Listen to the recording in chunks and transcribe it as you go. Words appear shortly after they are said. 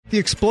The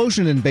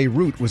explosion in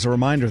Beirut was a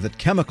reminder that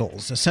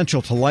chemicals,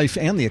 essential to life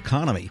and the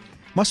economy,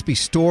 must be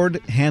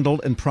stored, handled,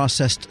 and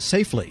processed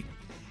safely.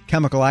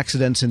 Chemical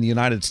accidents in the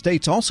United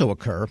States also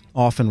occur,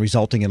 often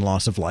resulting in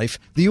loss of life.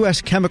 The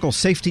U.S. Chemical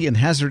Safety and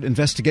Hazard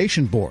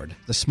Investigation Board,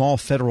 the small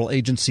federal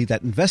agency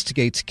that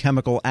investigates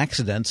chemical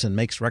accidents and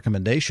makes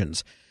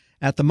recommendations,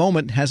 at the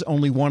moment has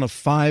only one of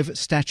 5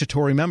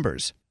 statutory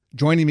members.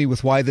 Joining me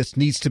with why this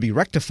needs to be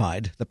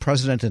rectified, the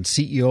president and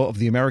CEO of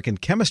the American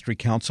Chemistry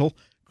Council,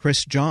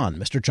 Chris John.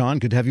 Mr. John,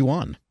 good to have you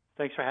on.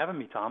 Thanks for having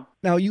me, Tom.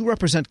 Now, you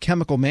represent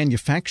chemical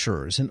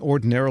manufacturers, and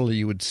ordinarily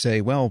you would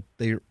say, well,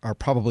 they are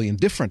probably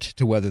indifferent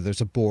to whether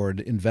there's a board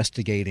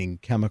investigating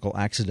chemical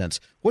accidents.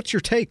 What's your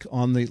take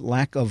on the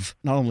lack of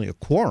not only a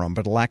quorum,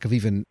 but a lack of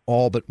even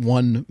all but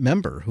one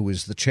member who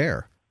is the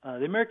chair?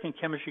 The American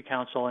Chemistry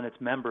Council and its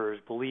members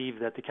believe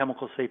that the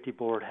Chemical Safety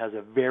Board has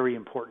a very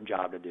important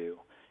job to do,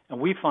 and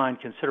we find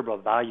considerable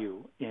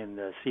value in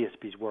the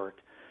CSB's work,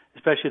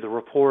 especially the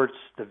reports,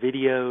 the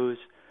videos,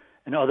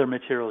 and other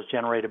materials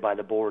generated by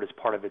the board as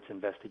part of its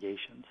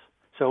investigations.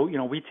 So,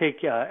 we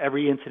take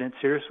every incident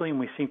seriously, and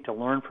we seek to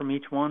learn from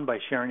each one by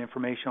sharing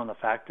information on the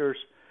factors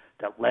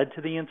that led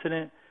to the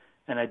incident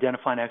and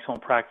identifying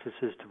excellent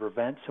practices to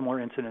prevent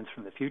similar incidents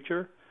from the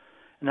future.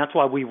 And that's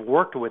why we've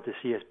worked with the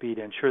CSB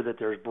to ensure that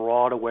there's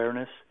broad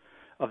awareness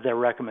of their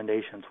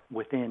recommendations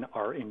within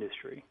our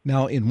industry.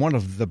 Now, in one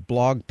of the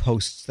blog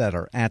posts that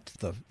are at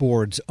the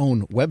board's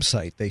own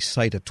website, they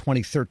cite a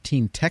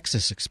 2013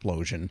 Texas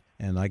explosion,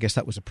 and I guess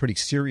that was a pretty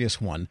serious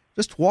one.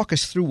 Just walk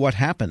us through what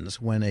happens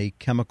when a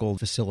chemical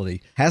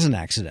facility has an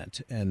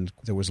accident and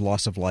there was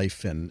loss of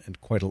life and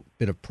quite a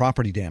bit of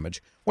property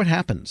damage. What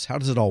happens? How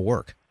does it all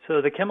work?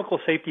 So the Chemical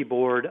Safety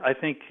Board, I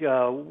think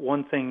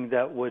one thing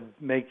that would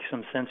make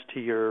some sense to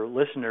your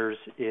listeners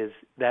is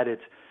that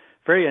it's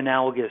very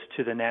analogous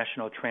to the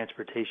National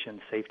Transportation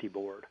Safety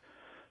Board.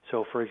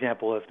 So, for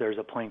example, if there's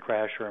a plane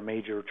crash or a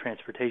major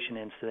transportation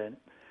incident,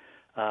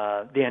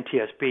 the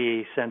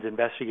NTSB sends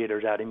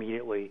investigators out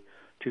immediately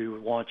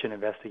to launch an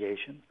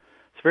investigation.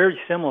 It's very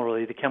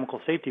similarly, the Chemical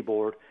Safety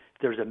Board,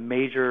 if there's a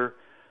major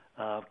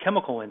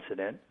chemical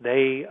incident,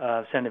 they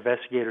send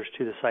investigators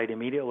to the site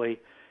immediately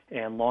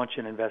and launch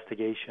an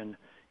investigation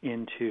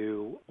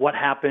into what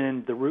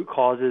happened, the root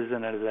causes,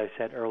 and as I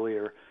said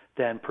earlier,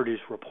 then produce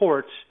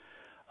reports,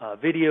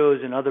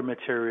 videos, and other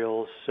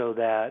materials so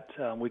that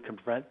we can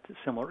prevent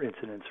similar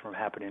incidents from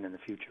happening in the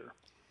future.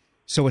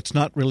 So it's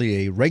not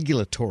really a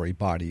regulatory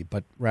body,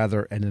 but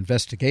rather an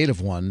investigative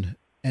one.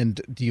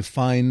 And do you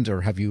find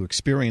or have you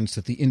experienced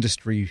that the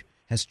industry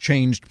has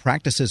changed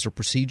practices or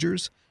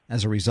procedures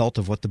as a result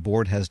of what the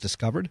board has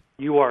discovered?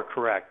 You are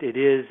correct. It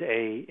is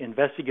an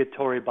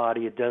investigatory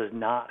body. It does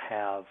not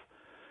have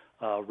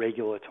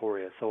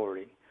regulatory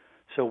authority.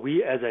 So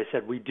we, as I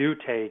said, we do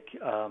take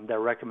their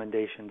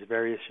recommendations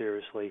very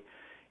seriously,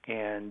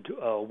 and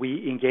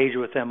we engage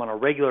with them on a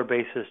regular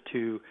basis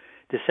to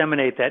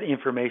disseminate that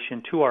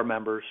information to our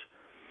members.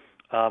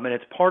 And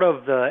it's part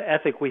of the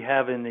ethic we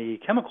have in the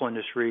chemical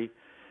industry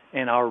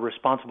and our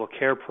responsible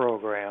care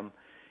program,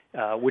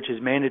 which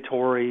is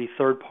mandatory,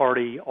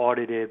 third-party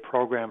audited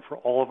program for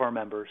all of our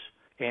members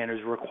and is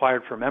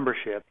required for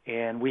membership.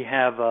 And we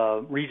have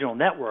regional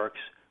networks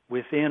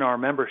within our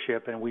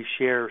membership, and we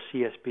share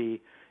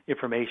CSB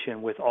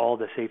information with all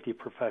the safety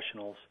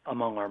professionals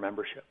among our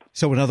membership.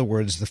 So in other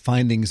words, the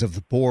findings of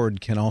the board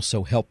can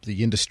also help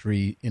the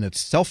industry in its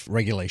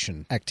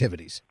self-regulation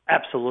activities.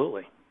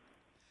 Absolutely.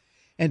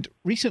 And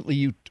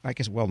recently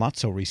not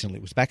so recently,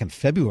 it was back in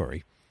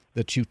February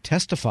that you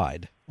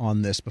testified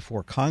on this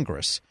before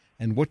Congress.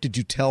 And what did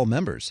you tell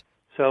members?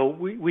 So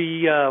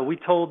we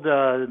told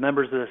the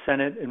members of the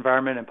Senate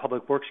Environment and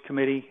Public Works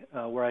Committee,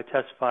 where I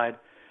testified,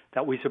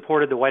 that we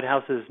supported the White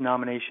House's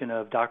nomination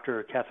of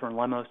Dr. Catherine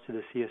Lemos to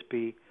the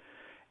CSB.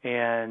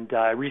 And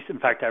I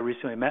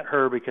recently met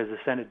her because the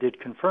Senate did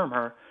confirm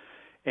her.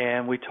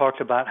 And we talked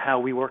about how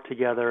we work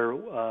together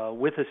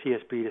with the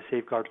CSB to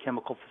safeguard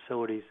chemical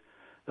facilities,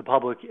 the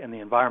public, and the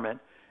environment.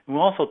 And we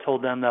also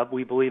told them that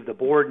we believe the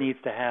board needs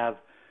to have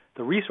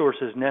the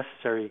resources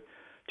necessary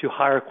to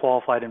hire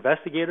qualified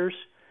investigators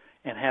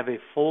and have a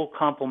full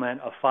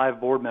complement of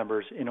 5 board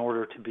members in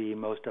order to be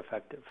most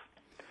effective.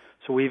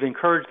 So we've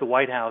encouraged the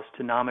White House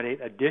to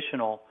nominate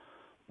additional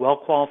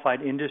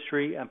well-qualified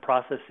industry and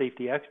process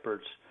safety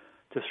experts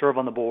to serve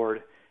on the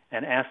board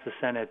and ask the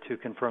Senate to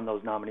confirm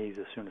those nominees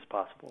as soon as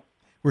possible.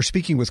 We're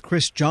speaking with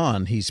Chris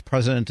John. He's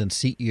president and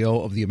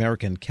CEO of the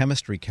American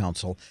Chemistry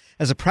Council.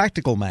 As a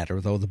practical matter,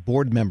 though, the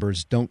board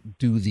members don't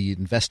do the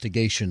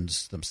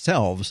investigations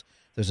themselves.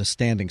 There's a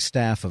standing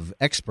staff of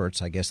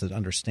experts, I guess, that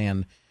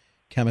understand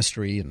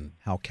chemistry and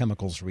how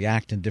chemicals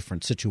react in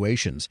different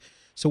situations.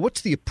 So what's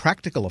the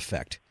practical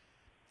effect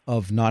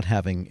of not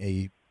having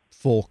a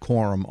full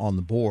quorum on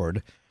the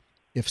board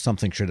if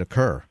something should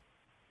occur?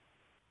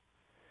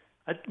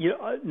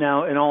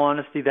 Now, in all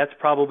honesty, that's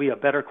probably a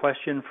better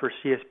question for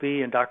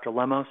CSB and Dr.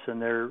 Lemos,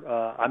 and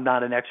I'm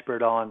not an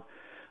expert on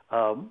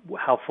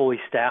how fully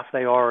staffed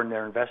they are and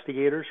their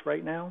investigators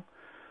right now.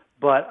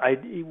 But I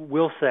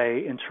will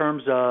say, in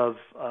terms of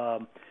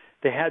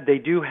they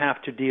do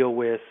have to deal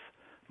with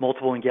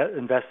multiple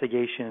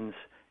investigations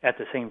at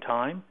the same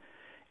time,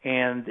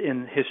 and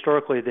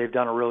historically they've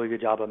done a really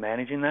good job of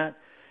managing that.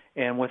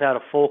 And without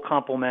a full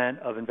complement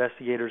of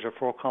investigators or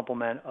full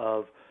complement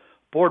of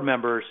board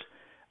members,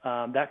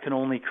 that can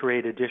only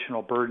create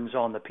additional burdens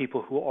on the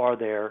people who are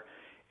there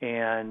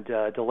and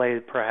delay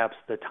perhaps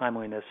the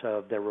timeliness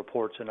of their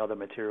reports and other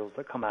materials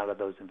that come out of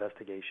those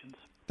investigations.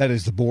 That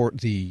is,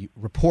 the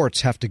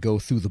reports have to go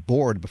through the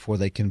board before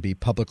they can be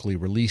publicly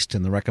released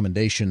and the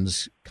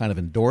recommendations kind of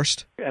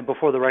endorsed? And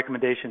before the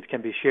recommendations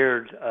can be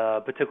shared,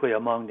 particularly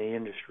among the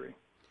industry.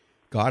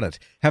 Got it.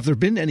 Have there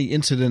been any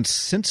incidents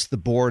since the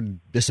board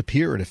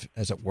disappeared,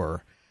 as it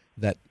were,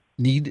 that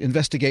need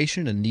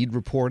investigation and need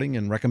reporting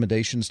and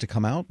recommendations to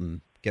come out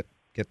and get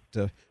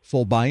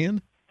full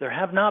buy-in? There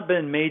have not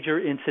been major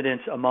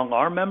incidents among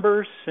our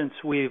members since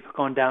we've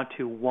gone down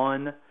to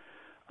one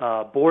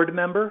board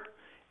member.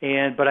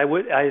 But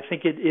I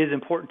think it is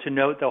important to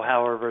note, though,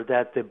 however,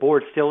 that the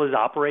board still is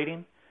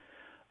operating.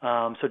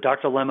 So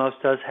Dr. Lemos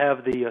does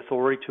have the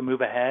authority to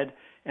move ahead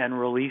and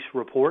release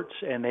reports,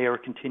 and they are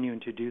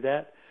continuing to do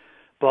that.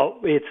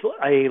 But it's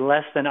a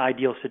less than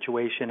ideal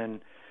situation,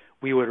 and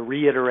we would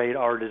reiterate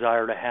our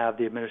desire to have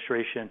the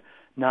administration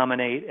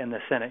nominate and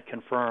the Senate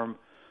confirm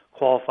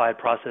qualified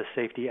process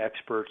safety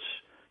experts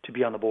to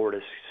be on the board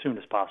as soon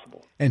as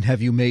possible. And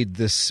have you made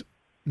this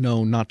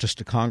known not just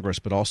to Congress,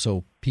 but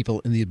also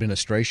people in the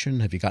administration?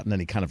 Have you gotten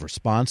any kind of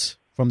response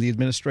from the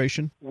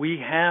administration? We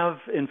have,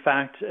 in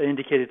fact,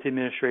 indicated to the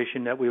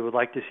administration that we would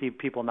like to see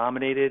people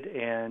nominated,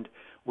 and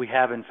we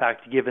have, in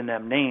fact, given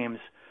them names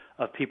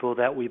of people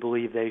that we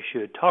believe they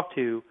should talk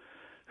to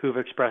who've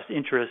expressed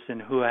interest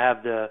and who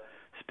have the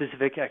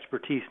specific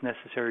expertise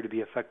necessary to be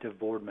effective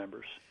board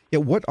members. Yeah,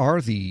 what are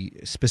the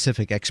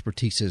specific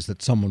expertises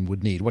that someone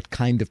would need? What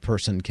kind of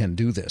person can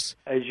do this?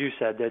 As you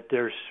said, that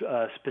there's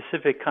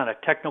specific kind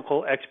of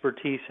technical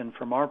expertise, and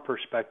from our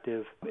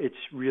perspective, it's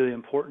really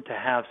important to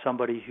have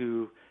somebody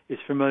who is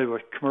familiar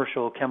with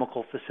commercial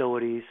chemical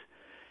facilities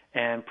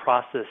and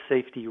process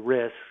safety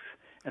risks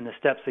and the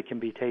steps that can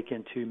be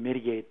taken to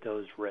mitigate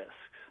those risks.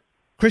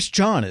 Chris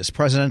John is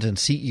president and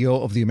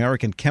CEO of the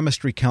American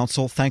Chemistry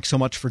Council. Thanks so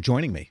much for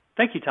joining me.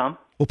 Thank you, Tom.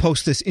 We'll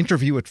post this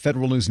interview at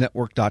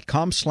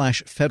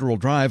federalnewsnetwork.com/Federal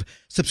Drive.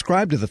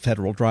 Subscribe to the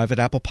Federal Drive at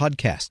Apple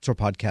Podcasts or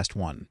Podcast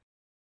One.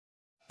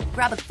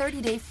 Grab a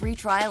 30-day free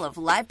trial of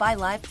Live by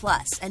Live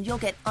Plus, and you'll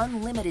get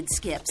unlimited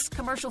skips,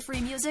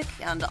 commercial-free music,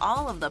 and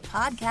all of the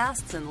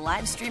podcasts and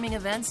live streaming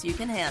events you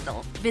can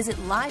handle. Visit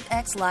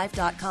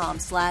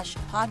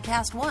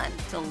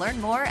livexlive.com/podcast1 to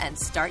learn more and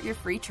start your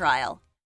free trial.